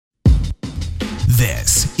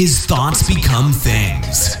This is Thoughts Become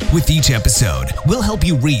Things. With each episode, we'll help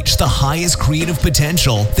you reach the highest creative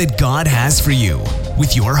potential that God has for you.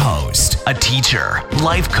 With your host, a teacher,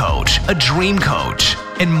 life coach, a dream coach,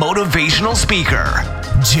 and motivational speaker,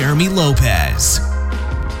 Jeremy Lopez.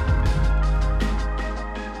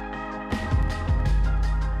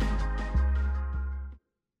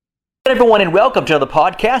 Everyone, and welcome to another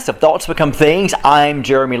podcast of Thoughts Become Things. I'm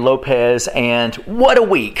Jeremy Lopez, and what a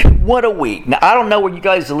week. Now, I don't know where you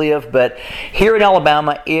guys live, but here in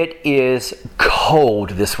Alabama, it is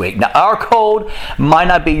cold this week. Now, our cold might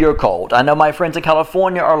not be your cold. I know my friends in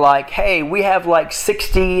California are like, hey, we have like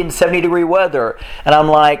 60 and 70 degree weather. And I'm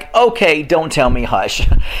like, okay, don't tell me, hush.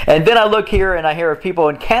 And then I look here and I hear of people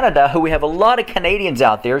in Canada who we have a lot of Canadians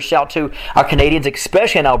out there. Shout to our Canadians,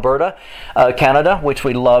 especially in Alberta, Canada, which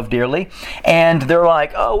we love dearly. And they're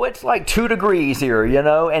like, oh, it's like 2 degrees here, you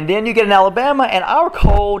know. And then you get in Alabama, and our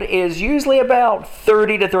cold is usually about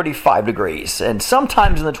 30 to 35 degrees, and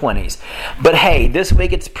sometimes in the 20s. But hey, this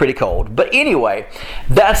week it's pretty cold. But anyway,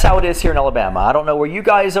 that's how it is here in Alabama. I don't know where you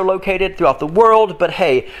guys are located throughout the world, but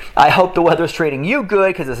hey, I hope the weather's treating you good,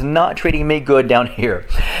 because it's not treating me good down here.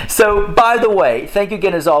 So, by the way, thank you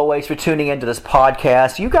again as always for tuning into this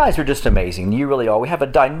podcast. You guys are just amazing. You really are. We have a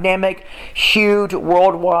dynamic, huge,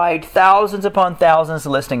 worldwide, thousands upon thousands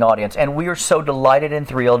listening audience, and we are so delighted and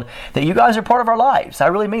thrilled that you guys are part of our lives. I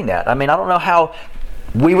really mean that. I mean, I don't know how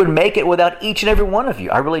we would make it without each and every one of you.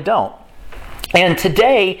 I really don't. And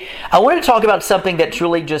today, I want to talk about something that's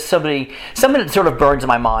really just something that sort of burns in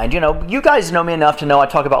my mind. You know, you guys know me enough to know I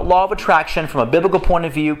talk about law of attraction from a biblical point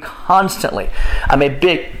of view constantly. I'm a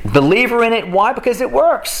big believer in it. Why? Because it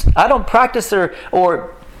works. I don't practice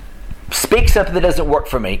or speak something that doesn't work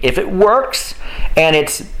for me. If it works and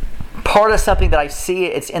it's part of something that I see,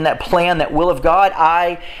 it's in that plan, that will of God,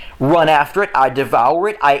 I run after it, I devour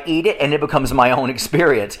it, I eat it, and it becomes my own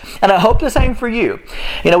experience. And I hope the same for you.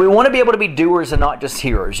 You know, we want to be able to be doers and not just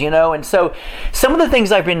hearers, you know. And so some of the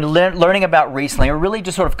things I've been learning about recently, or really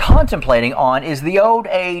just sort of contemplating on, is the old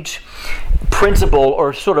age principle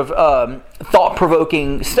or sort of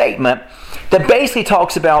thought-provoking statement that basically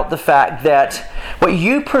talks about the fact that what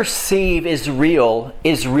you perceive is real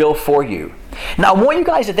for you. Now, I want you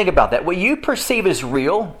guys to think about that. What you perceive as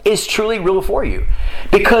real is truly real for you.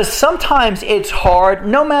 Because sometimes it's hard,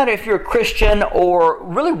 no matter if you're a Christian or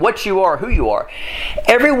really what you are, who you are.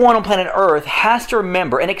 Everyone on planet Earth has to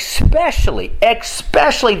remember, and especially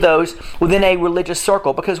those within a religious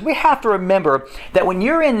circle, because we have to remember that when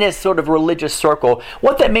you're in this sort of religious circle,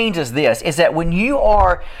 what that means is this, is that when you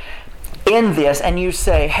are in this and you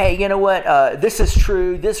say, hey, you know what, this is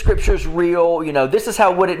true, this scripture is real, you know, this is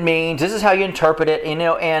what it means, this is how you interpret it, you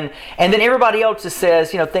know, and then everybody else just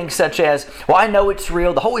says, you know, things such as, well, I know it's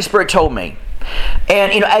real, the Holy Spirit told me.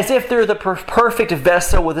 And, you know, as if they're the perfect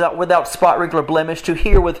vessel without spot, wrinkle, or blemish to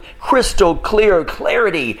hear with crystal clear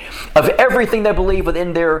clarity of everything they believe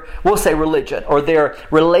within their, we'll say, religion or their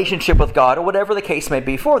relationship with God or whatever the case may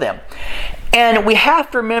be for them. And we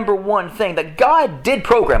have to remember one thing, that God did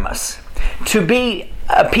program us to be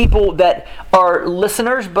people that are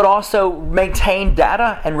listeners, but also maintain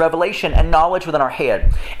data and revelation and knowledge within our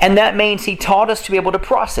head. And that means He taught us to be able to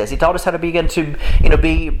process. He taught us how to begin to, you know,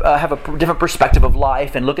 have a different perspective of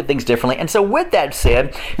life and look at things differently. And so with that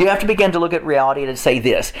said, you have to begin to look at reality and say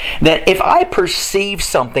this, that if I perceive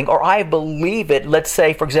something or I believe it, let's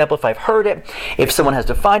say, for example, if I've heard it, if someone has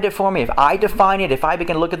defined it for me, if I define it, if I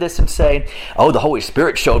begin to look at this and say, oh, the Holy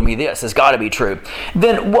Spirit showed me this, it's got to be true,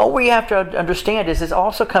 then what we have to understand is it's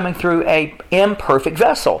also coming through a imperfect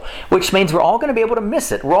vessel, which means we're all going to be able to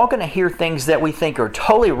miss it. We're all going to hear things that we think are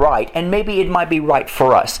totally right, and maybe it might be right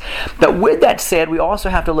for us. But with that said, we also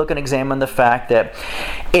have to look and examine the fact that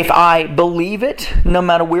if I believe it, no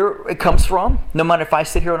matter where it comes from, no matter if I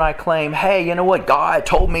sit here and I claim, hey, you know what, God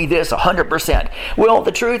told me this 100%. Well,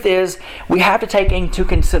 the truth is, we have to take into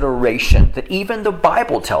consideration that even the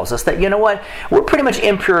Bible tells us that, you know what, we're pretty much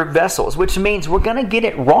impure vessels, which means we're going to get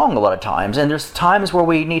it wrong a lot of times. And there's times where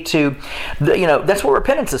we need to, you know, that's what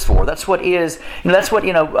repentance is for. That's what is, you know, that's what,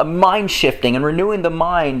 you know, mind shifting and renewing the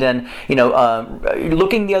mind and, you know,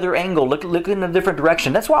 looking the other angle, looking in a different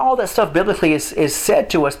direction. That's why all that stuff biblically is said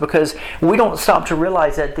to us, because we don't stop to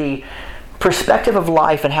realize that the perspective of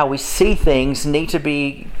life and how we see things need to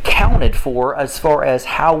be counted for as far as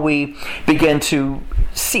how we begin to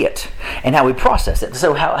see it and how we process it.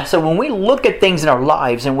 So when we look at things in our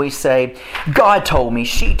lives and we say, God told me,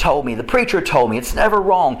 she told me, the preacher told me, it's never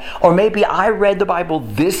wrong, or maybe I read the Bible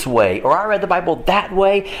this way, or I read the Bible that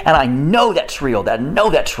way, and I know that's real, I know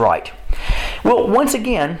that's right. Well, once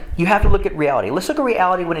again, you have to look at reality. Let's look at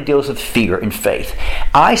reality when it deals with fear and faith.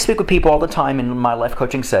 I speak with people all the time in my life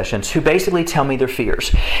coaching sessions who basically tell me their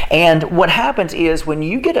fears. And what happens is when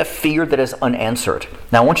you get a fear that is unanswered,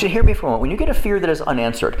 now I want you to hear me for a moment. When you get a fear that is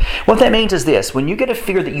unanswered, what that means is this: when you get a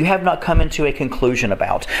fear that you have not come into a conclusion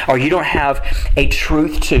about, or you don't have a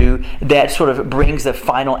truth to that sort of brings the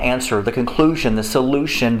final answer, the conclusion, the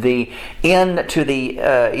solution, the end to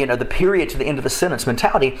the period to the end of the sentence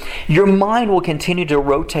mentality, your mind will continue to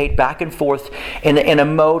rotate back and forth in a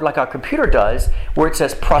mode like our computer does, where it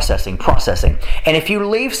says processing. And if you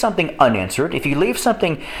leave something unanswered, if you leave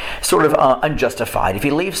something sort of unjustified, if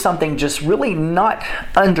you leave something just really not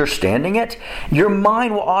understanding it, your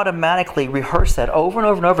mind will automatically rehearse that over and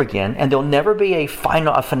over and over again, and there'll never be a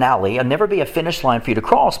finale, there'll never be a finish line for you to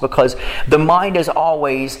cross, because the mind is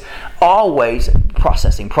always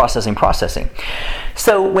processing.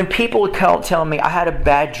 So when people tell me I had a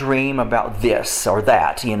bad dream about this or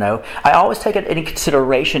that, I always take it into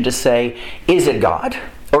consideration to say, is it God?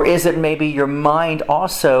 Or is it maybe your mind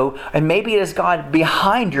also, and maybe it is God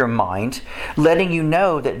behind your mind letting you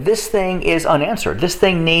know that this thing is unanswered. This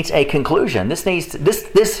thing needs a conclusion. This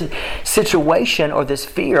situation or this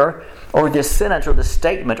fear or this sentence or this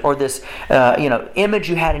statement or this image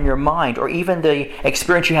you had in your mind, or even the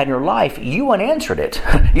experience you had in your life, you unanswered it.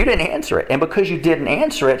 You didn't answer it. And because you didn't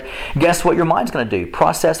answer it, guess what your mind's going to do?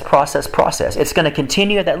 Process. It's going to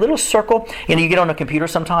continue at that little circle. You get on a computer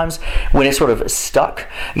sometimes when it's sort of stuck,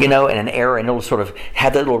 in an error, and it'll sort of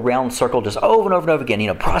have that little round circle just over and over and over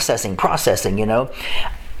again, processing,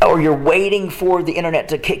 or you're waiting for the internet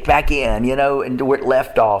to kick back in, and where it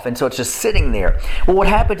left off, and so it's just sitting there. Well, what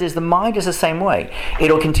happens is the mind is the same way.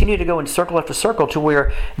 It'll continue to go in circle after circle to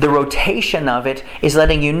where the rotation of it is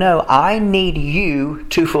letting you know, I need you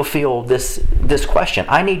to fulfill this question.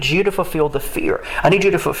 I need you to fulfill the fear. I need you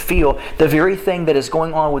to fulfill the very thing that is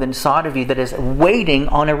going on within inside of you that is waiting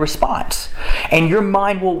on a response. And your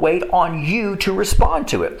mind will wait on you to respond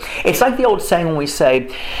to it. It's like the old saying when we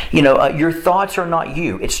say, your thoughts are not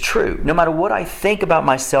you. It's true. No matter what I think about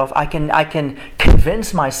myself, I can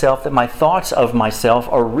convince myself that my thoughts of myself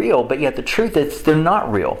are real, but yet the truth is they're not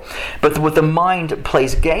real. But when the mind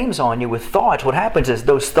plays games on you with thoughts, what happens is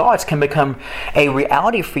those thoughts can become a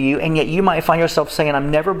reality for you, and yet you might find yourself saying, I'm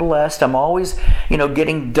never blessed, I'm always,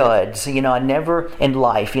 getting duds, I never in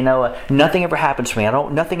life, nothing ever happens for me, I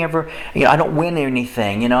don't win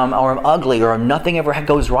anything, I'm ugly, or nothing ever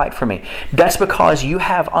goes right for me. That's because you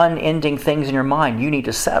have unending things in your mind you need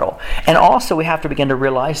to settle. And also we have to begin to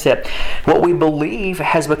realize that what we believe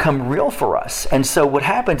has become real for us. And so what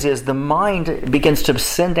happens is the mind begins to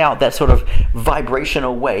send out that sort of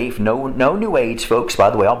vibrational wave, no new age folks,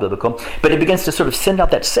 by the way, all biblical, but it begins to sort of send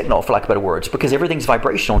out that signal, for lack of better words, because everything's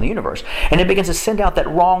vibrational in the universe. And it begins to send out that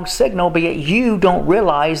wrong signal, but yet you don't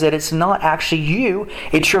realize that it's not actually you,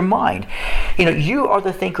 it's your mind. You are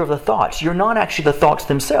the thinker of the thoughts. You're not actually the thoughts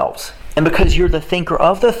themselves. And because you're the thinker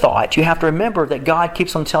of the thought, you have to remember that God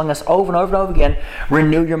keeps on telling us over and over and over again,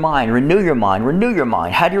 renew your mind, renew your mind, renew your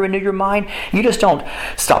mind. How do you renew your mind? You just don't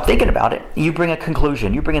stop thinking about it. You bring a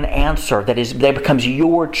conclusion. You bring an answer that becomes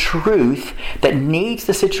your truth, that needs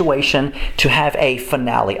the situation to have a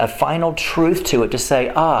finale, a final truth to it, to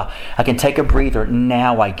say, I can take a breather.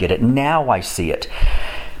 Now I get it. Now I see it.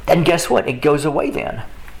 And guess what? It goes away then.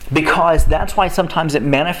 Because that's why sometimes it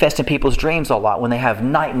manifests in people's dreams a lot when they have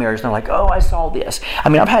nightmares and they're like, I saw this.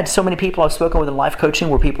 I've had so many people I've spoken with in life coaching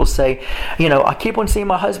where people say, I keep on seeing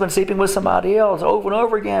my husband sleeping with somebody else over and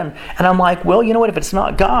over again. And I'm like, well, you know what? If it's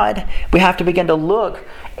not God, we have to begin to look,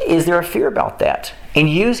 is there a fear about that? And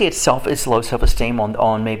usually it's low self-esteem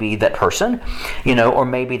on maybe that person, or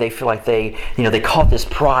maybe they feel like they caught this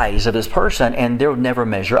prize of this person and they'll never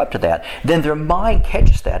measure up to that. Then their mind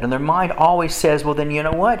catches that, and their mind always says, well, then you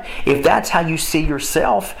know what? If that's how you see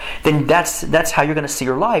yourself, then that's how you're going to see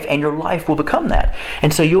your life, and your life will become that.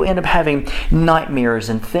 And so you'll end up having nightmares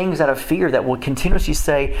and things out of fear that will continuously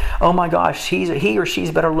say, oh my gosh, he or she's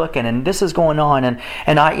better looking, and this is going on,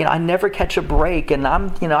 and I never catch a break, and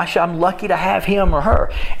I'm lucky to have him or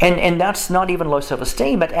her. And that's not even low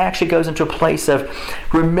self-esteem, but actually goes into a place of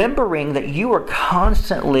remembering that you are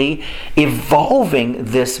constantly evolving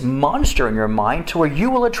this monster in your mind to where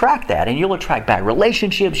you will attract that, and you'll attract bad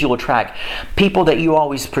relationships, you'll attract people that you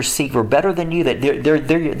always perceive are better than you, that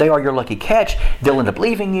they are your lucky catch. They'll end up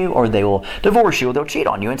leaving you, or they will divorce you, or they'll cheat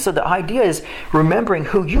on you. And so the idea is remembering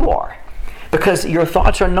who you are. Because your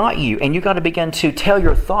thoughts are not you, and you got to begin to tell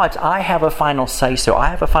your thoughts, I have a final say-so. I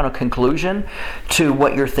have a final conclusion to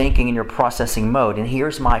what you're thinking in your processing mode. And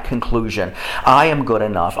here's my conclusion. I am good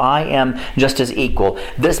enough. I am just as equal.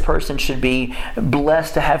 This person should be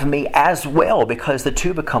blessed to have me as well, because the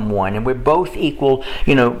two become one, and we're both equal,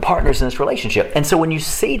 partners in this relationship. And so when you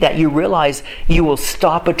see that, you realize you will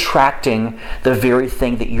stop attracting the very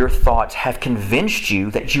thing that your thoughts have convinced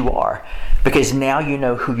you that you are. Because now you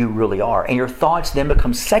know who you really are. And your thoughts then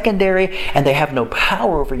become secondary, and they have no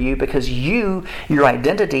power over you, because your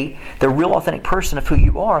identity, the real authentic person of who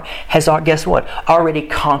you are, has, guess what, already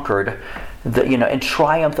conquered and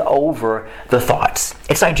triumphed over the thoughts.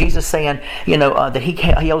 It's like Jesus saying, that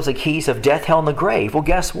he holds the keys of death, hell, and the grave. Well,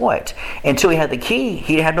 guess what? Until he had the key,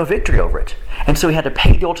 he had no victory over it. And so he had to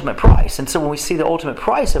pay the ultimate price. And so when we see the ultimate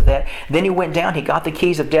price of that, then he went down, he got the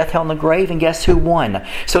keys of death, hell, and the grave, and guess who won?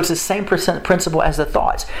 So it's the same principle as the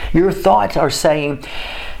thoughts. Your thoughts are saying,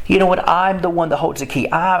 you know what, I'm the one that holds the key.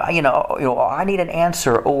 I need an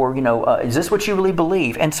answer, or, is this what you really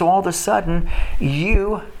believe? And so all of a sudden,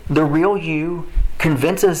 the real you,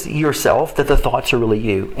 convinces yourself that the thoughts are really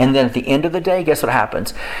you. And then at the end of the day, guess what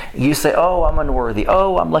happens? You say, oh, I'm unworthy.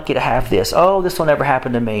 Oh, I'm lucky to have this. Oh, this will never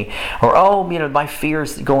happen to me. Or, oh, my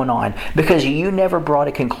fear's going on. Because you never brought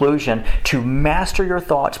a conclusion to master your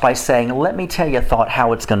thoughts by saying, let me tell you a thought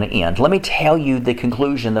how it's going to end. Let me tell you the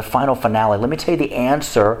conclusion, the final finale. Let me tell you the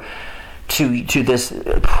answer to this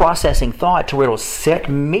processing thought, to where it'll set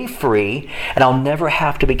me free, and I'll never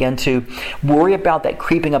have to begin to worry about that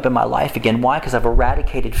creeping up in my life again. Why? Because I've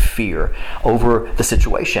eradicated fear over the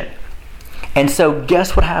situation. And so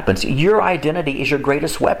guess what happens? Your identity is your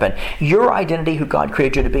greatest weapon. Your identity, who God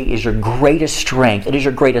created you to be, is your greatest strength. It is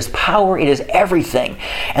your greatest power. It is everything.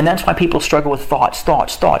 And that's why people struggle with thoughts,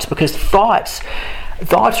 because thoughts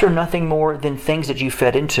are nothing more than things that you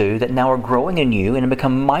fed into that now are growing in you, and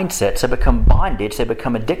become mindsets, they become bondage, they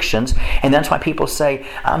become addictions. And that's why people say,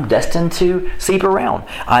 I'm destined to sleep around.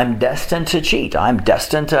 I'm destined to cheat. I'm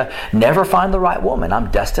destined to never find the right woman. I'm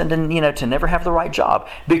destined to never have the right job.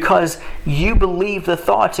 Because you believe the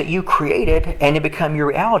thoughts that you created, and it become your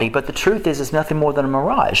reality. But the truth is, it's nothing more than a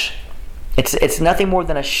mirage. It's nothing more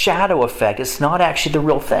than a shadow effect. It's not actually the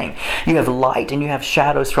real thing. You have light and you have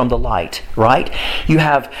shadows from the light, right? You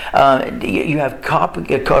have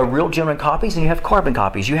real genuine copies, and you have carbon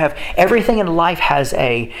copies. You have everything in life has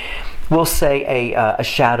a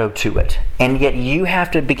shadow to it. And yet you have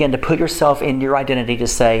to begin to put yourself in your identity to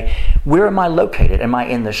say, where am I located? Am I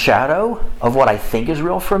in the shadow of what I think is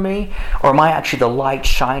real for me? Or am I actually the light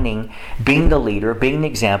shining, being the leader, being the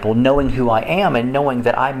example, knowing who I am, and knowing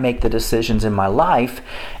that I make the decisions in my life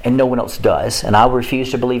and no one else does? And I refuse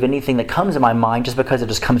to believe anything that comes in my mind just because it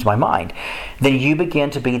just comes to my mind. Then you begin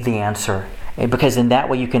to be the answer. Because in that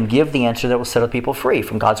way you can give the answer that will set other people free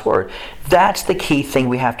from God's Word. That's the key thing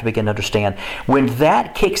we have to begin to understand. When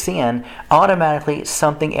that kicks in, automatically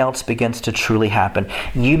something else begins to truly happen.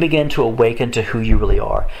 You begin to awaken to who you really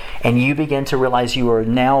are. And you begin to realize you are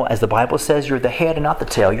now, as the Bible says, you're the head and not the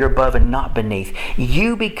tail. You're above and not beneath.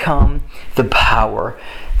 You become the power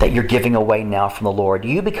that you're giving away now from the Lord.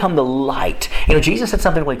 You become the light. Jesus said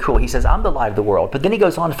something really cool. He says, I'm the light of the world. But then he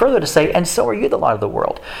goes on further to say, and so are you the light of the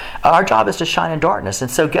world. Our job is to shine in darkness. And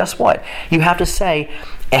so guess what? You have to say,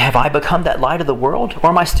 have I become that light of the world? Or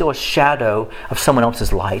am I still a shadow of someone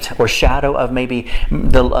else's light? Or shadow of maybe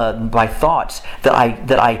my thoughts that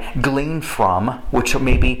I glean from, which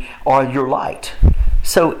maybe are your light?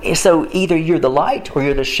 So either you're the light or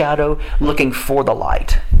you're the shadow looking for the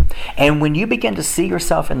light. And when you begin to see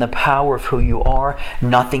yourself in the power of who you are,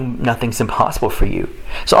 nothing's impossible for you.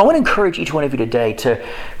 So I want to encourage each one of you today to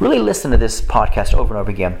really listen to this podcast over and over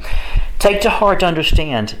again. Take to heart to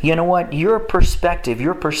understand, you know what, your perspective,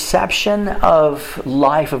 your perception of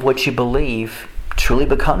life, of what you believe, truly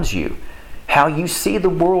becomes you. How you see the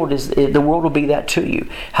world will be that to you.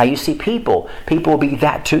 How you see people will be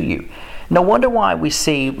that to you. No wonder why we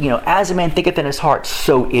see, as a man thinketh in his heart,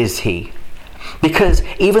 so is he. Because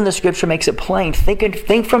even the scripture makes it plain.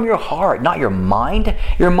 Think from your heart, not your mind.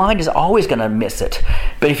 Your mind is always going to miss it.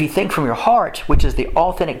 But if you think from your heart, which is the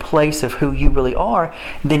authentic place of who you really are,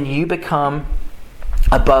 then you become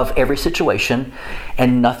above every situation,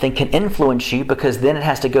 and nothing can influence you, because then it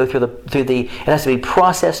has to go it has to be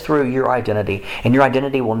processed through your identity, and your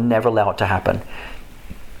identity will never allow it to happen.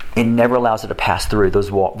 it never allows it to pass through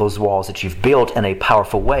those walls that you've built in a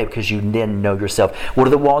powerful way, because you then know yourself. What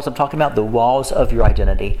are the walls I'm talking about? The walls of your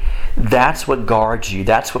identity. That's what guards you.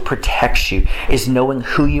 That's what protects you, is knowing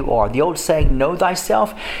who you are. The old saying, know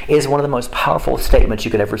thyself, is one of the most powerful statements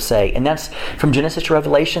you could ever say. And that's from Genesis to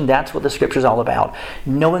Revelation. That's what the scripture is all about.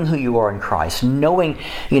 Knowing who you are in Christ. Knowing,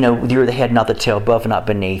 you're the head, not the tail, above, not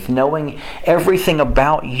beneath. Knowing everything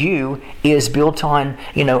about you is built on,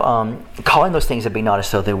 calling those things that be not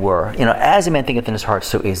as though they were. As a man thinketh in his heart,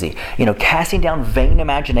 so is he. Casting down vain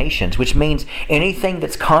imaginations, which means anything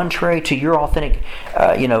that's contrary to your authentic,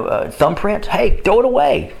 thumbprint. Hey, throw it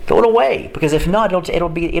away. Throw it away, because if not, it'll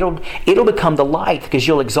become the light, because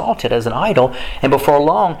you'll exalt it as an idol, and before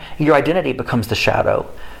long, your identity becomes the shadow,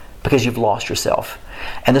 because you've lost yourself.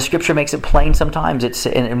 And the scripture makes it plain sometimes. It's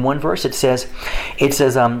in one verse it says,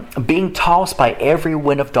 being tossed by every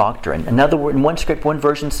wind of doctrine. Another word, in one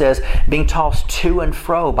version says, being tossed to and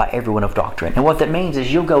fro by every wind of doctrine. And what that means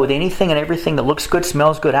is you'll go with anything and everything that looks good,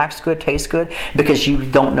 smells good, acts good, tastes good, because you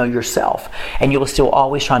don't know yourself. And you'll still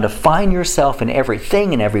always trying to find yourself in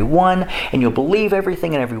everything and everyone, and you'll believe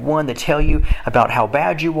everything and everyone that tell you about how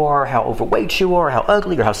bad you are, how overweight you are, how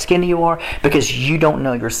ugly or how skinny you are, because you don't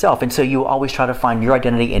know yourself. And so you always try to find your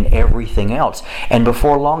identity in everything else. And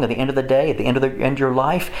before long, at the end of the day, at the end of your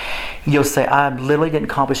life, you'll say, I literally didn't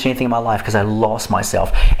accomplish anything in my life because I lost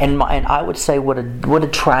myself. And I would say, what a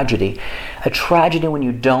tragedy. A tragedy when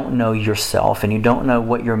you don't know yourself and you don't know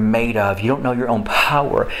what you're made of. You don't know your own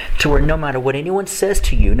power, to where no matter what anyone says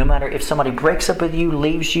to you, no matter if somebody breaks up with you,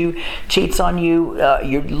 leaves you, cheats on you,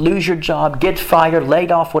 you lose your job, get fired, laid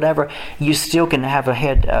off, whatever, you still can have a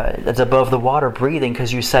head that's above the water breathing,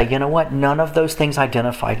 because you say, you know what, none of those things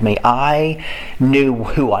identified me. I knew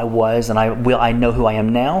who I was, and I know who I am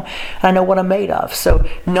now, and I know what I'm made of. So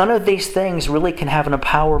none of these things really can have an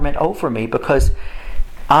empowerment over me, because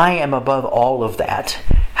I am above all of that.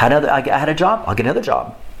 I had a job, I'll get another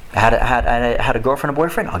job. I had a girlfriend or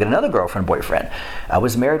boyfriend, I'll get another girlfriend or boyfriend. I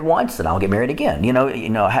was married once, and I'll get married again.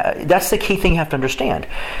 That's the key thing you have to understand.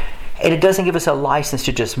 And it doesn't give us a license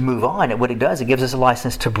to just move on. What it does, it gives us a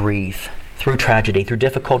license to breathe through tragedy, through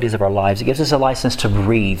difficulties of our lives. It gives us a license to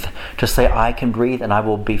breathe, to say, I can breathe and I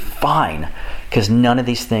will be fine, because none of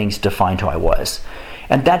these things defined who I was.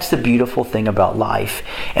 And that's the beautiful thing about life.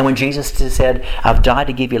 And when Jesus said, I've died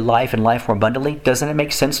to give you life and life more abundantly, doesn't it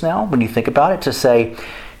make sense now when you think about it, to say,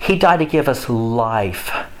 He died to give us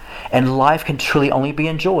life. And life can truly only be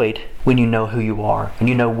enjoyed when you know who you are, and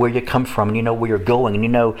you know where you come from, and you know where you're going, and you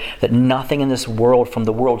know that nothing in this world, from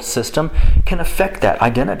the world system, can affect that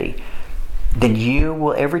identity. Then you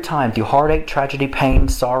will, every time, through heartache, tragedy, pain,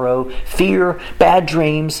 sorrow, fear, bad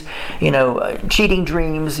dreams, cheating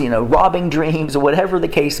dreams, robbing dreams, or whatever the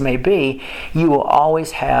case may be, you will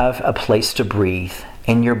always have a place to breathe.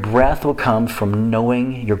 And your breath will come from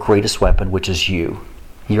knowing your greatest weapon, which is you.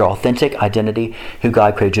 Your authentic identity, who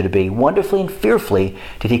God created you to be. Wonderfully and fearfully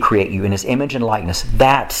did He create you in His image and likeness.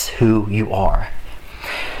 That's who you are.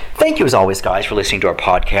 Thank you, as always, guys, for listening to our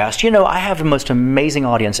podcast. I have the most amazing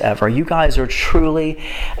audience ever. You guys are truly,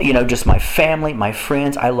 just my family, my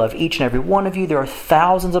friends. I love each and every one of you. There are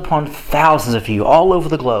thousands upon thousands of you all over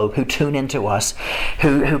the globe who tune into us,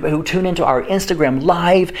 who tune into our Instagram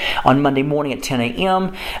Live on Monday morning at 10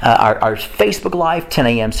 a.m., our Facebook Live, 10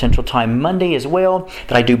 a.m. Central Time Monday as well,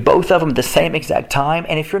 that I do both of them at the same exact time.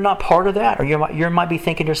 And if you're not part of that, or you might be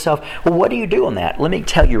thinking to yourself, well, what do you do on that? Let me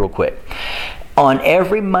tell you real quick. On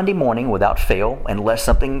every Monday morning, without fail, unless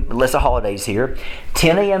the holidays here,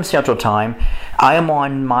 10 a.m. Central Time, I am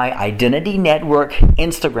on my Identity Network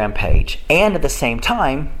Instagram page. And at the same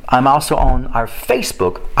time, I'm also on our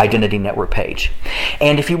Facebook Identity Network page.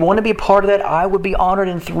 And if you want to be a part of that, I would be honored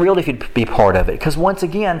and thrilled if you'd be part of it. Because once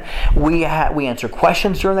again, we answer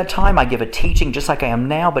questions during that time. I give a teaching just like I am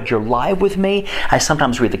now, but you're live with me. I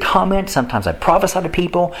sometimes read the comments. Sometimes I prophesy to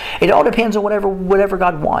people. It all depends on whatever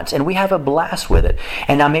God wants. And we have a blast with it.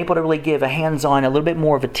 And I'm able to really give a hands-on, a little bit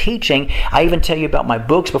more of a teaching. I even tell you about my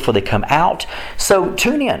books before they come out. So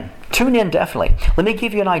tune in. Tune in, definitely. Let me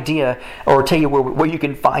give you an idea, or tell you where you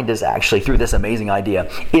can find us actually through this amazing idea,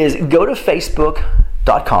 is go to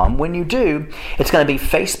Facebook.com. When you do, it's going to be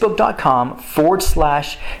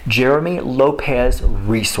Facebook.com/Jeremy Lopez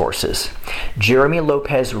Resources. Jeremy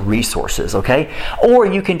Lopez Resources, okay? Or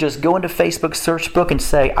you can just go into Facebook search book and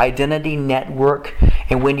say Identity Network,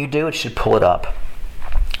 and when you do, it should pull it up.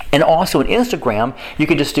 And also on Instagram, you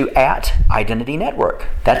can just do @Identity Network.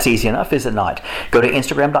 That's easy enough, is it not? Go to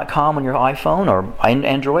Instagram.com on your iPhone or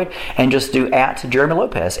Android and just do @Jeremy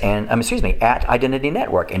Lopez and @Identity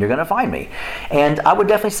Network, and you're going to find me. And I would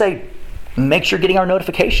definitely say, make sure you're getting our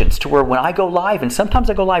notifications to where when I go live, and sometimes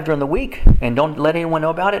I go live during the week and don't let anyone know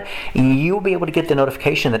about it, you'll be able to get the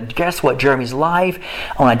notification that, guess what, Jeremy's live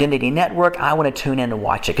on Identity Network. I want to tune in and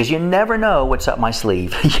watch it, because you never know what's up my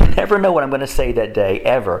sleeve. You never know what I'm going to say that day,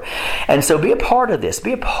 ever. And so be a part of this.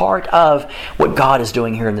 Be a part of what God is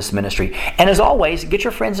doing here in this ministry. And as always, get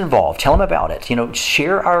your friends involved. Tell them about it.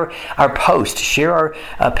 Share our posts, share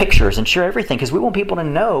our pictures, and share everything, because we want people to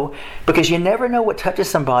know, because you never know what touches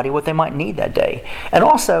somebody, what they might need that day. And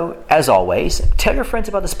also, as always, tell your friends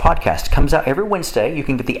about this podcast. It comes out every Wednesday. You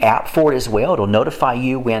can get the app for it as well. It'll notify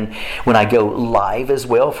you when I go live as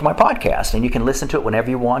well for my podcast, and you can listen to it whenever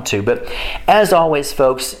you want to. But as always,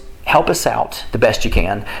 folks, help us out the best you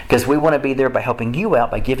can, because we want to be there by helping you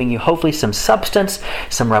out, by giving you hopefully some substance,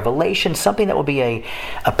 some revelation, something that will be a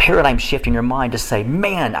paradigm shift in your mind to say,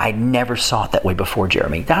 man, I never saw it that way before,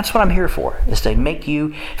 Jeremy. That's what I'm here for, is to make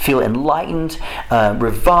you feel enlightened,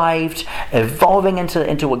 revived, evolving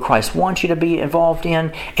into what Christ wants you to be involved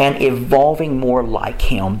in, and evolving more like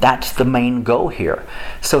Him. That's the main goal here.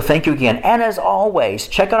 So thank you again. And as always,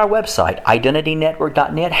 check out our website,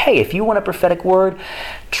 identitynetwork.net. Hey, if you want a prophetic word,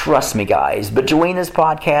 trust me, guys, between this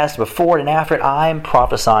podcast, before it and after it, I'm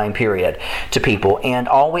prophesying, period, to people. And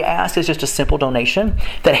all we ask is just a simple donation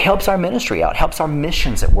that helps our ministry out, helps our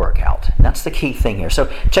missions at work out. And that's the key thing here. So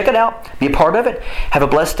check it out. Be a part of it. Have a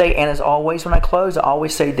blessed day. And as always, when I close, I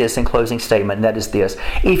always say this in closing statement, and that is this.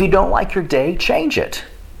 If you don't like your day, change it.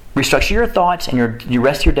 Restructure your thoughts, and your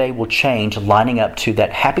rest of your day will change, lining up to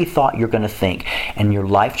that happy thought you're going to think. And your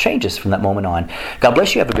life changes from that moment on. God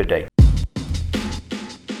bless you. Have a good day.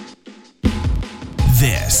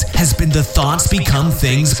 This has been the Thoughts Become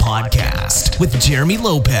Things podcast with Jeremy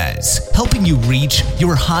Lopez, helping you reach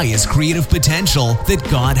your highest creative potential that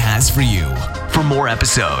God has for you. For more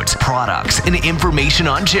episodes, products, and information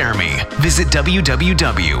on Jeremy, visit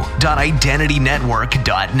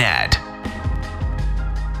www.identitynetwork.net.